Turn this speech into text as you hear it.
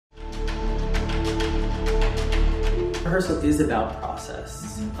rehearsal is about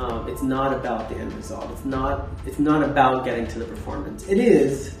process. It's not about the end result. It's not about getting to the performance. It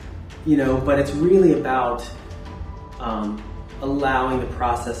is, you know, but it's really about allowing the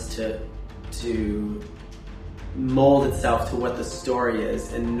process to mold itself to what the story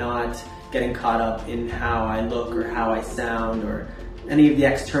is, and not getting caught up in how I look or how I sound or any of the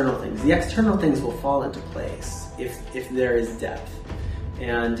external things. The external things will fall into place if there is depth.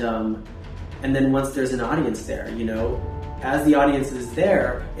 And then once there's an audience there, you know, as the audience is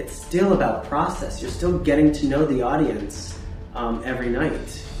there, it's still about process. You're still getting to know the audience every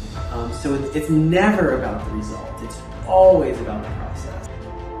night. So it's never about the result. It's always about the process.